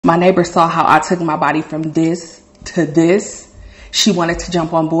My neighbor saw how I took my body from this to this. She wanted to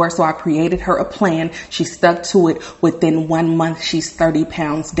jump on board, so I created her a plan. She stuck to it. Within 1 month, she's 30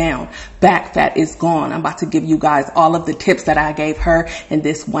 pounds down. Back fat is gone. I'm about to give you guys all of the tips that I gave her in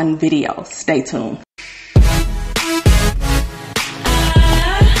this one video. Stay tuned.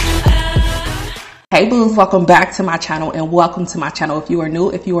 Hey boos, welcome back to my channel and welcome to my channel. If you are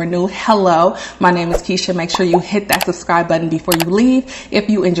new, hello. My name is Kisha. Make sure you hit that subscribe button before you leave. If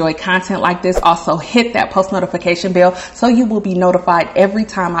you enjoy content like this, also hit that post notification bell so you will be notified every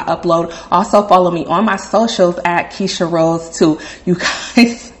time I upload. Also follow me on my socials at Kisha Rose too. You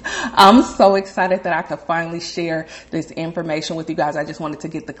guys, I'm so excited that I could finally share this information with you guys. I just wanted to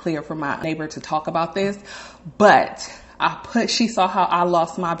get the clear from my neighbor to talk about this, but she saw how I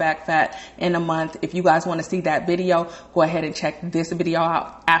lost my back fat in a month. If you guys want to see that video, go ahead and check this video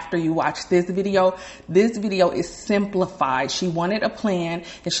out after you watch this video. This video is simplified. She wanted a plan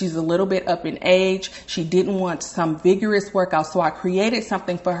and she's a little bit up in age. She didn't want some vigorous workout. So I created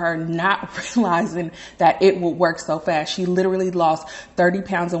something for her, not realizing that it would work so fast. She literally lost 30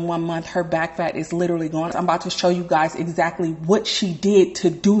 pounds in 1 month. Her back fat is literally gone. I'm about to show you guys exactly what she did to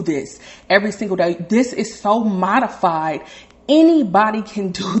do this every single day. This is so modified. Anybody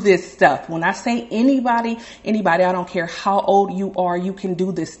can do this stuff. When I say anybody, I don't care how old you are, you can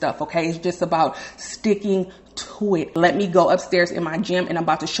do this stuff. Okay. It's just about sticking to it. Let me go upstairs in my gym and I'm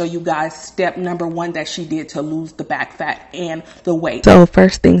about to show you guys step number 1 that she did to lose the back fat and the weight. So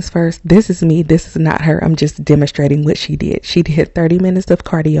first things first, this is me. This is not her. I'm just demonstrating what she did. She did 30 minutes of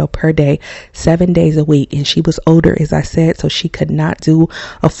cardio per day, 7 days a week. And she was older, as I said, so she could not do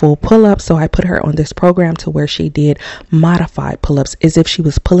a full pull-up. So I put her on this program to where she did modified pull-ups as if she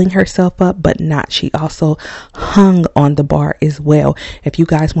was pulling herself up, but not. She also hung on the bar as well. If you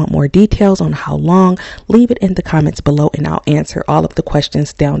guys want more details on how long, leave it in the comments below and I'll answer all of the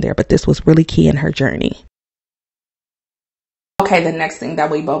questions down there. But this was really key in her journey. Okay, the next thing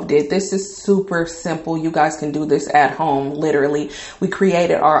that we both did, this is super simple. You guys can do this at home, literally. We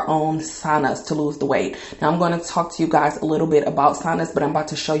created our own saunas to lose the weight. Now I'm going to talk to you guys a little bit about saunas, but I'm about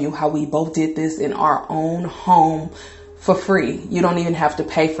to show you how we both did this in our own home for free. You don't even have to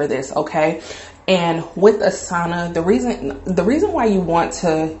pay for this, okay? And with a sauna, the reason why you want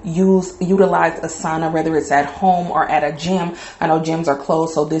to utilize a sauna, whether it's at home or at a gym, I know gyms are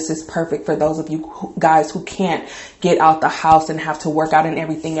closed, so this is perfect for those of you guys who can't get out the house and have to work out and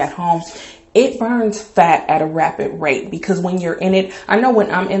everything at home. It burns fat at a rapid rate because when you're in it, I know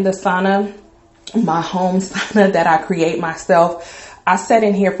when I'm in the sauna, my home sauna that I create myself, I sat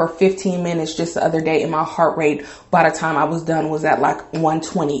in here for 15 minutes just the other day and my heart rate by the time I was done was at like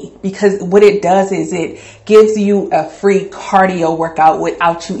 120, because what it does is it gives you a free cardio workout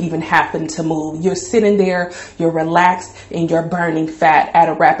without you even having to move. You're sitting there, you're relaxed, and you're burning fat at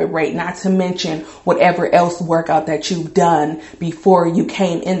a rapid rate, not to mention whatever else workout that you've done before you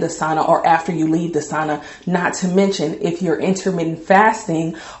came in the sauna or after you leave the sauna, not to mention if you're intermittent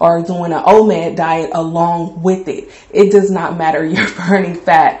fasting or doing an OMAD diet along with it. It does not matter. You're burning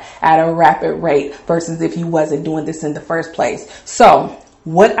fat at a rapid rate versus if you wasn't doing this in the first place. So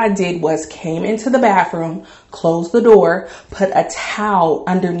what I did was came into the bathroom, closed the door, put a towel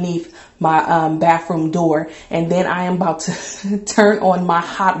underneath my bathroom door, and then I am about to turn on my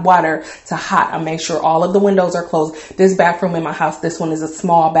hot water to hot. I make sure all of the windows are closed. This bathroom in my house, this one is a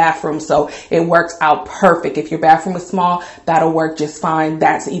small bathroom, so it works out perfect. If your bathroom is small, that'll work just fine.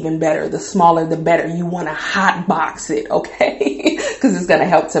 That's even better. The smaller, the better. You want to hot box it, okay? Because it's going to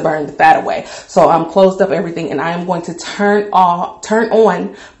help to burn the fat away. So I'm closed up everything, and I am going to turn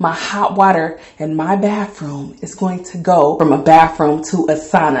on my hot water, and my bathroom is going to go from a bathroom to a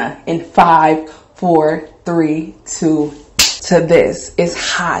sauna in 5, 4, 3, 2. To this. It's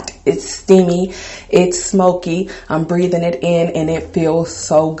hot, it's steamy, it's smoky. I'm breathing it in and it feels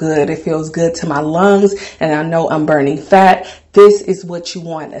so good. It feels good to my lungs and I know I'm burning fat. This is what you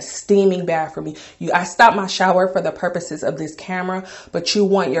want, a steaming bathroom. I stopped my shower for the purposes of this camera, but you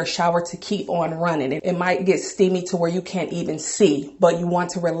want your shower to keep on running. It might get steamy to where you can't even see, but you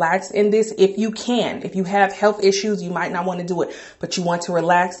want to relax in this if you can. If you have health issues, you might not want to do it, but you want to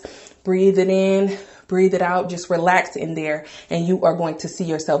relax, breathe it in, breathe it out, just relax in there, and you are going to see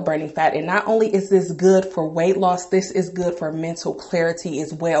yourself burning fat. And not only is this good for weight loss, this is good for mental clarity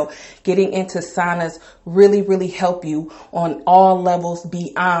as well. Getting into saunas really help you on all levels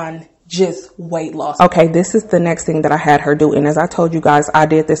beyond just weight loss. Okay, this is the next thing that I had her do. And as I told you guys, I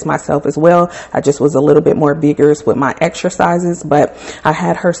did this myself as well. I just was a little bit more vigorous with my exercises, but I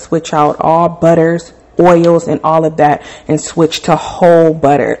had her switch out all butters oils and all of that and switch to whole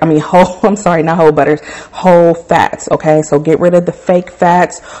butter. I'm sorry, not whole butters, whole fats. Okay, so get rid of the fake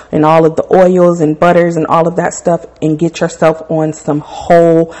fats and all of the oils and butters and all of that stuff and get yourself on some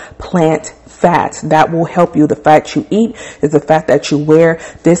whole plant fats. That will help you. The fat you eat is the fat that you wear.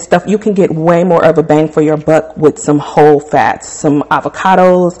 This stuff, you can get way more of a bang for your buck with some whole fats, some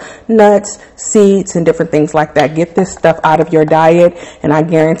avocados, nuts, seeds, and different things like that. Get this stuff out of your diet, and I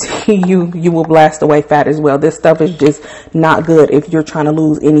guarantee you will blast away fat as well. This stuff is just not good if you're trying to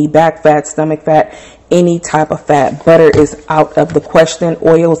lose any back fat, stomach fat, any type of fat. Butter is out of the question.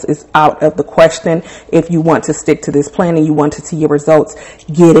 Oils is out of the question. If you want to stick to this plan and you want to see your results,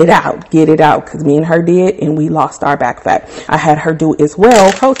 get it out, because me and her did, and we lost our back fat. I had her do as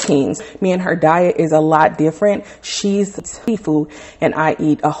well proteins. Me and her diet is a lot different. She's seafood and I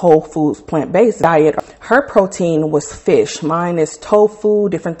eat a whole foods plant-based diet. Her protein was fish. Mine is tofu,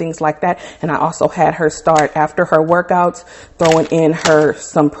 different things like that. And I also had her start after her workouts throwing in her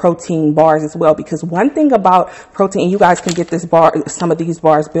some protein bars as well, because one thing about protein, you guys can get this bar, some of these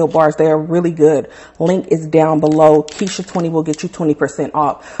bars, Built bars, they are really good. Link is down below. Kisha 20 will get you 20%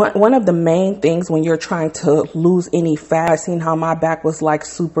 off. One of the main things when you're trying to lose any fat, I seen how my back was like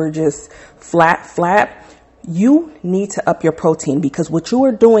super just flat. You need to up your protein, because what you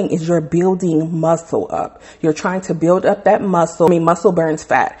are doing is you're building muscle up. You're trying to build up that muscle. Muscle burns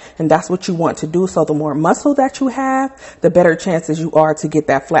fat, and that's what you want to do. So the more muscle that you have, the better chances you are to get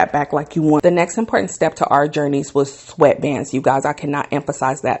that flat back like you want. The next important step to our journeys was sweatbands. You guys, I cannot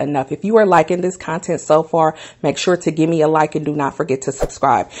emphasize that enough. If you are liking this content so far, make sure to give me a like and do not forget to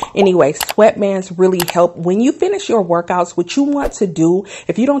subscribe. Anyway, sweatbands really help when you finish your workouts. What you want to do,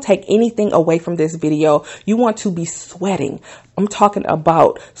 if you don't take anything away from this video, you want to be sweating. I'm talking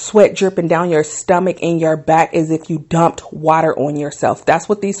about sweat dripping down your stomach and your back as if you dumped water on yourself. That's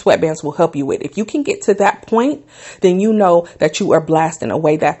what these sweatbands will help you with. If you can get to that point, then you know that you are blasting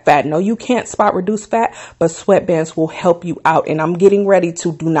away that fat. No, you can't spot reduce fat, but sweatbands will help you out. And I'm getting ready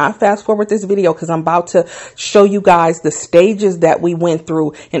to, do not fast forward this video, because I'm about to show you guys the stages that we went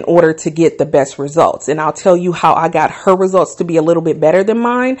through in order to get the best results. And I'll tell you how I got her results to be a little bit better than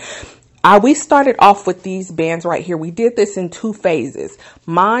mine. We started off with these bands right here. We did this in 2 phases.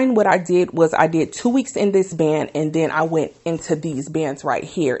 Mine, what I did was I did 2 weeks in this band, and then I went into these bands right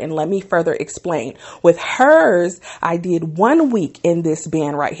here. And let me further explain. With hers, I did 1 week in this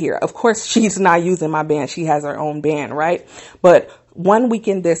band right here. Of course, she's not using my band. She has her own band, right? But 1 week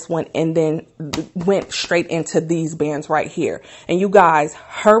in this one, and then went straight into these bands right here. And you guys,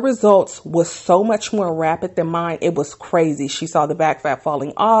 her results was so much more rapid than mine. It was crazy. She saw the back fat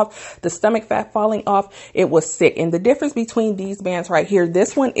falling off, the stomach fat falling off. It was sick. And the difference between these bands right here,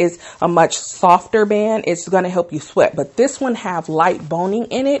 this one is a much softer band. It's going to help you sweat, but this one have light boning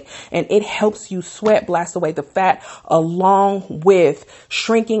in it, and it helps you sweat, blast away the fat, along with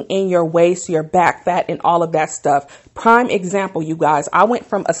shrinking in your waist, your back fat, and all of that stuff. Prime example, you guys, I went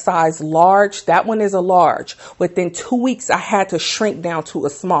from a size large, that one is a large. Within 2 weeks, I had to shrink down to a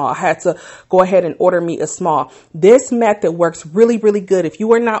small. I had to go ahead and order me a small. This method works really, really good. If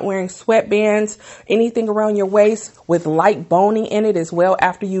you are not wearing sweatbands, anything around your waist with light boning in it as well,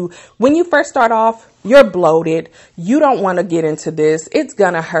 when you first start off, you're bloated. You don't want to get into this. It's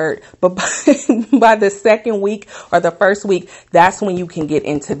going to hurt. But by the second week or the first week, that's when you can get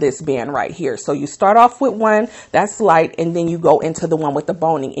into this band right here. So you start off with one that's light, and then you go into the one with the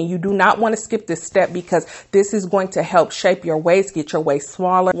boning. And you do not want to skip this step, because this is going to help shape your waist, get your waist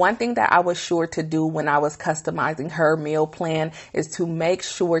smaller. One thing that I was sure to do when I was customizing her meal plan is to make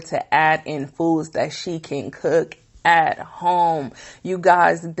sure to add in foods that she can cook at home. You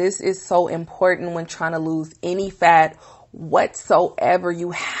guys, this is so important when trying to lose any fat whatsoever.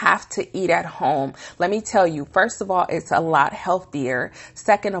 You have to eat at home. Let me tell you, first of all, it's a lot healthier.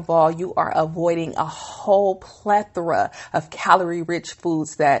 Second of all, you are avoiding a whole plethora of calorie rich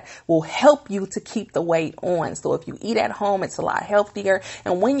foods that will help you to keep the weight on. So if you eat at home, it's a lot healthier.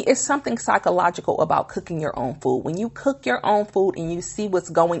 And it's something psychological about cooking your own food. When you cook your own food and you see what's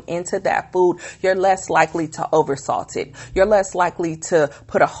going into that food, you're less likely to oversalt it. You're less likely to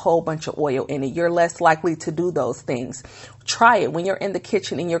put a whole bunch of oil in it. You're less likely to do those things. Try it when you're in the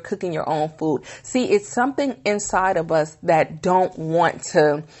kitchen and you're cooking your own food. See, it's something inside of us that don't want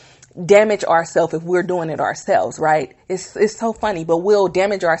to damage ourselves if we're doing it ourselves, right? It's so funny, but we'll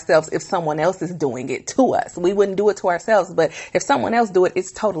damage ourselves if someone else is doing it to us. We wouldn't do it to ourselves, but if someone else do it,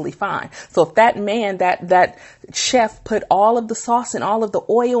 it's totally fine. So if that man, that chef put all of the sauce and all of the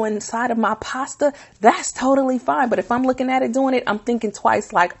oil inside of my pasta, that's totally fine. But if I'm looking at it doing it, I'm thinking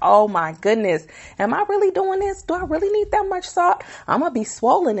twice, like, oh my goodness, am I really doing this? Do I really need that much salt? I'm going to be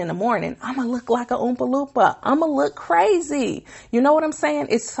swollen in the morning. I'm going to look like a Oompa Loompa. I'm going to look crazy. You know what I'm saying?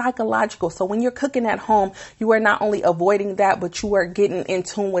 It's psychological. So when you're cooking at home, you are not only avoiding that, but you are getting in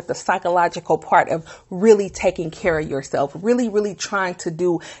tune with the psychological part of really taking care of yourself, really, really trying to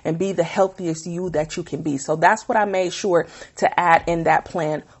do and be the healthiest you that you can be. So that's what I made sure to add in that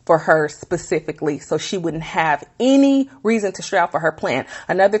plan for her specifically, so she wouldn't have any reason to stray out for her plan.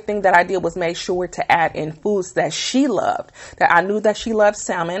 Another thing that I did was make sure to add in foods that she loved, that I knew that she loved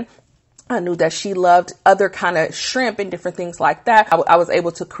salmon. I knew that she loved other kind of shrimp and different things like that. I was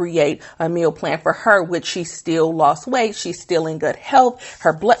able to create a meal plan for her, which she still lost weight. She's still in good health.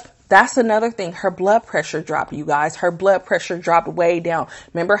 That's another thing. Her blood pressure dropped, you guys. Her blood pressure dropped way down.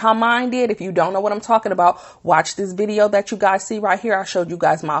 Remember how mine did? If you don't know what I'm talking about, watch this video that you guys see right here. I showed you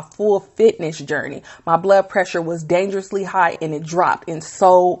guys my full fitness journey. My blood pressure was dangerously high and it dropped, and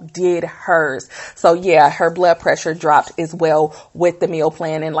so did hers. So yeah, her blood pressure dropped as well with the meal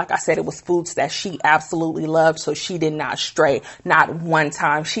plan. And like I said, it was foods that she absolutely loved. So she did not stray, not one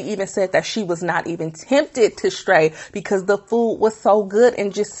time. She even said that she was not even tempted to stray because the food was so good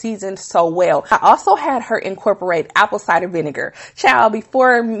and just seasoned so well. I also had her incorporate apple cider vinegar. Child,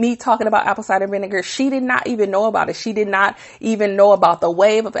 before me talking about apple cider vinegar, she did not even know about it. She did not even know about the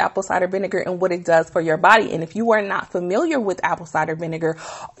wave of apple cider vinegar and what it does for your body. And if you are not familiar with apple cider vinegar,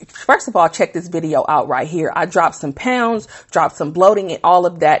 first of all, check this video out right here. I dropped some pounds, dropped some bloating and all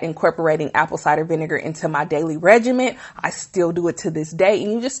of that, incorporating apple cider vinegar into my daily regimen. I still do it to this day.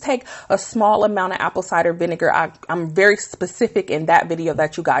 And you just take a small amount of apple cider vinegar. I'm very specific in that video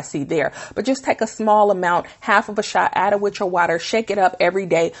that you guys see there, but just take a small amount, half of a shot, add it with your water, shake it up every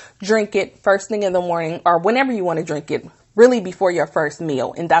day, drink it first thing in the morning or whenever you want to drink it, really before your first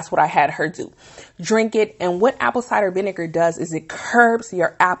meal. And that's what I had her do. Drink it. And what apple cider vinegar does is it curbs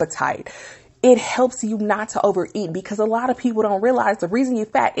your appetite. It helps you not to overeat, because a lot of people don't realize the reason you're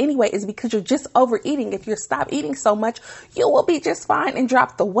fat anyway is because you're just overeating. If you stop eating so much, you will be just fine and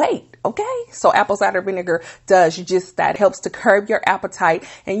drop the weight. Okay. So apple cider vinegar does just that. It helps to curb your appetite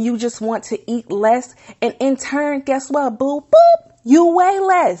and you just want to eat less. And in turn, guess what? Boop, boop. You weigh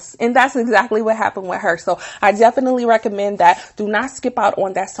less. And that's exactly what happened with her. So I definitely recommend that. Do not skip out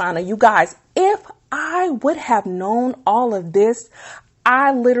on that sauna. You guys, if I would have known all of this,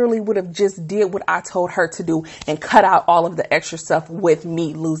 I literally would have just did what I told her to do and cut out all of the extra stuff with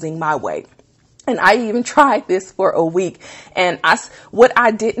me losing my weight. And I even tried this for a week. And what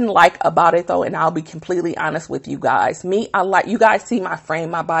I didn't like about it though, and I'll be completely honest with you guys, you guys see my frame,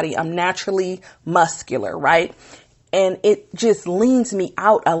 my body, I'm naturally muscular, right? And it just leans me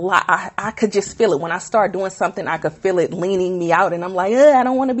out a lot. I could just feel it. When I start doing something, I could feel it leaning me out. And I'm like, I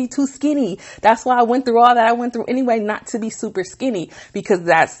don't want to be too skinny. That's why I went through all that I went through anyway, not to be super skinny, because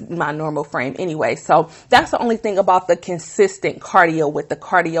that's my normal frame anyway. So that's the only thing about the consistent cardio, with the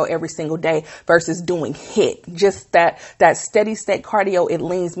cardio every single day versus doing HIIT. Just that steady state cardio, it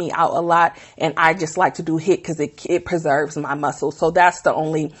leans me out a lot. And I just like to do HIIT because it preserves my muscles. So that's the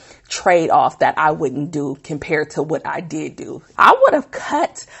only trade-off that I wouldn't do compared to what I did do. I would have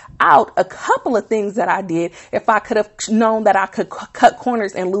cut out a couple of things that I did if I could have known that I could cut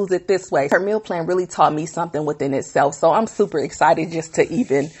corners and lose it this way. Her meal plan really taught me something within itself. So I'm super excited just to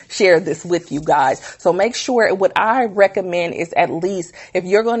even share this with you guys. So make sure, what I recommend is, at least if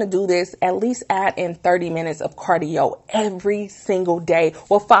you're going to do this, at least add in 30 minutes of cardio every single day,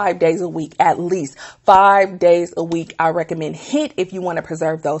 or 5 days a week, at least 5 days a week. I recommend HIIT if you want to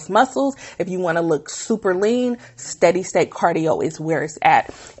preserve those muscles. If you want to look super lean, steady state cardio is where it's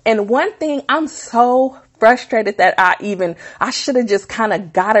at. And one thing, I'm so frustrated that I should have just kind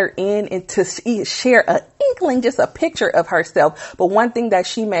of got her in and to share an inkling, just a picture of herself. But one thing that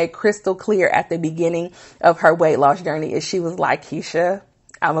she made crystal clear at the beginning of her weight loss journey is she was like, Kisha,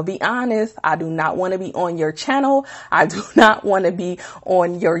 I'm gonna be honest. I do not want to be on your channel. I do not want to be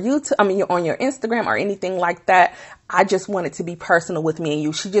on your YouTube. On your Instagram or anything like that. I just wanted to be personal with me and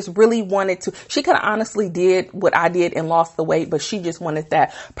you. She just really wanted to. She could have honestly did what I did and lost the weight, but she just wanted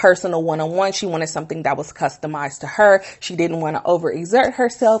that personal one-on-one. She wanted something that was customized to her. She didn't want to overexert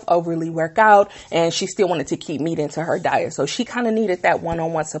herself, overly work out, and she still wanted to keep meat into her diet. So she kind of needed that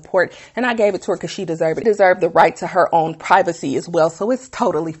one-on-one support, and I gave it to her because she deserved it. She deserved the right to her own privacy as well. So it's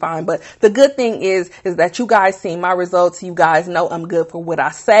totally fine. But the good thing is that you guys see my results. You guys know I'm good for what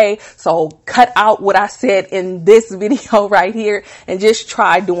I say. So cut out what I said in this video right here and just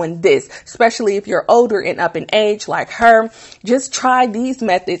try doing this, especially if you're older and up in age like her. Just try these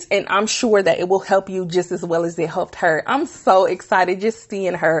methods and I'm sure that it will help you just as well as it helped her. I'm so excited just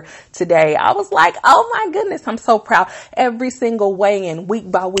seeing her today. I was like, oh my goodness, I'm so proud. Every single weigh-in, week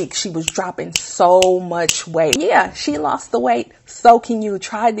by week, she was dropping so much weight. Yeah, she lost the weight. So can you.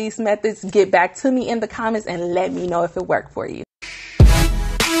 Try these methods. Get back to me in the comments and let me know if it worked for you.